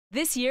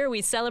This year,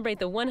 we celebrate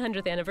the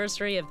 100th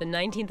anniversary of the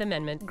 19th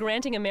Amendment,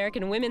 granting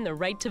American women the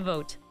right to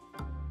vote.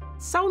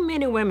 So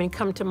many women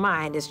come to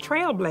mind as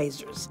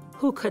trailblazers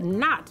who could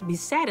not be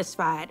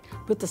satisfied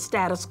with the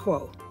status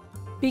quo.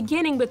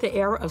 Beginning with the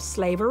era of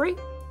slavery,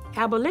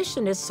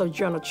 abolitionist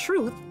Sojourner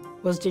Truth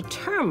was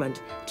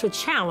determined to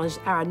challenge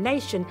our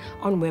nation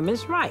on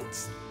women's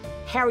rights.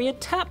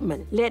 Harriet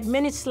Tubman led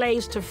many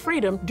slaves to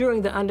freedom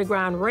during the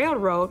Underground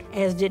Railroad,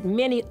 as did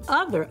many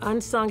other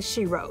unsung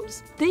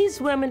sheroes. These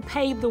women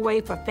paved the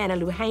way for Fannie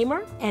Lou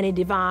Hamer, Annie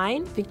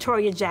Devine,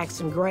 Victoria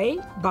Jackson Gray,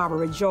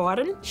 Barbara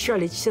Jordan,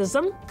 Shirley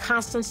Chisholm,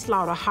 Constance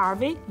Slaughter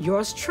Harvey,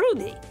 yours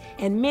truly,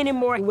 and many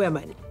more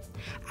women.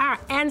 Our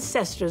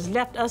ancestors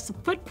left us a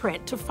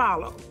footprint to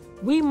follow.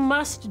 We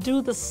must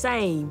do the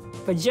same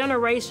for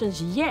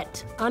generations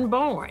yet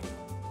unborn.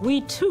 We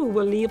too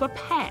will leave a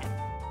path.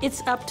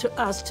 It's up to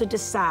us to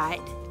decide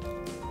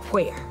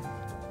where.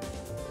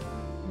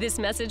 This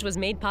message was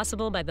made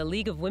possible by the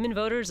League of Women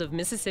Voters of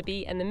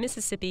Mississippi and the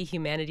Mississippi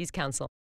Humanities Council.